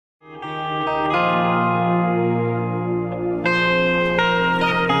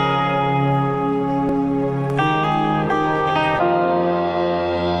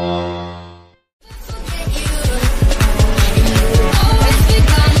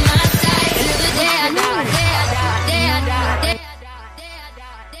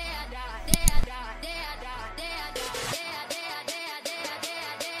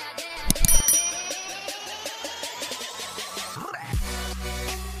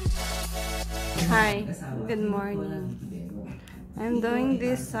Hi, good morning. I'm doing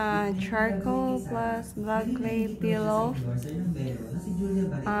this charcoal plus black clay peel off.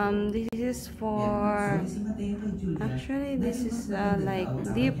 This is for, actually this is like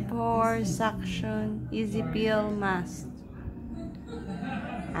deep pore suction easy peel mask.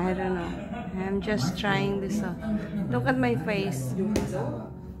 I don't know. I'm just trying this out. Look at my face.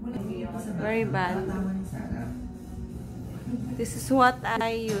 Very bad. This is what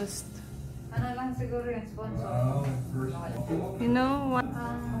I used. You know what?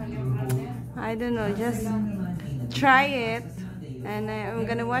 I don't know. Just try it. And I'm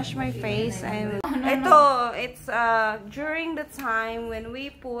gonna wash my face. And it's during the time when we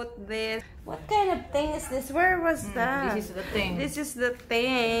put this. What kind of thing is this? Where was that? This is the thing. This is the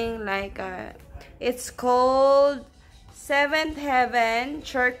thing. Like it's called Seventh Heaven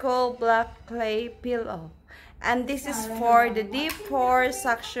Charcoal Black Clay Peel Off. And this is for the deep pore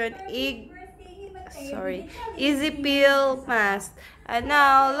suction easy peel mask. And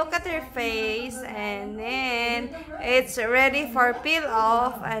now look at her face, and then it's ready for peel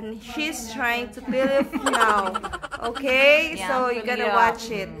off, and she's trying to peel it now. Okay, yeah, so you're gonna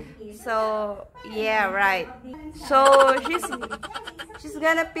watch it. So yeah, right. So she's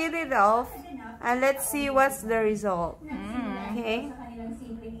gonna peel it off, and let's see what's the result. Okay,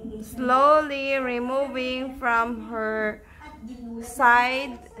 slowly removing from her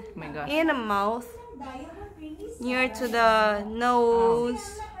side in the mouth, near to the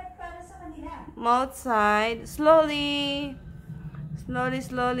nose, mouth side. Slowly.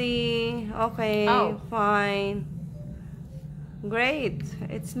 Okay, fine. Great.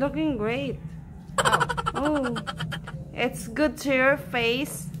 It's looking great. Oh, it's good to your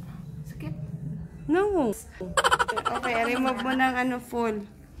face. No. Okay, remove mo ng full.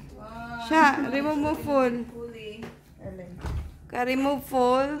 Siya, remove mo full. Remove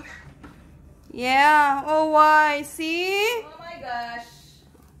full. Yeah. Oh, why? See? Oh my gosh.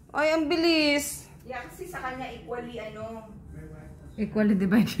 Ay, ang bilis. Yeah, kasi sa kanya equally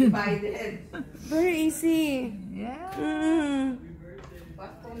divided. Very easy. Yeah.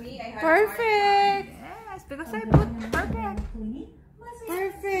 But for me, I have Perfect. Yes, because I put perfect.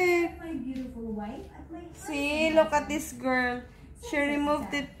 Perfect. See, look at this girl. She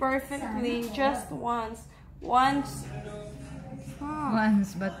removed it perfectly. Just once. Once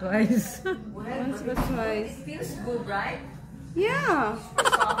but twice. Once but twice. It feels good, right? Yeah.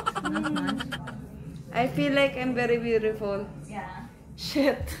 Soft. I feel like I'm very beautiful. Yeah.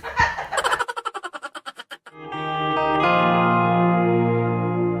 Shit.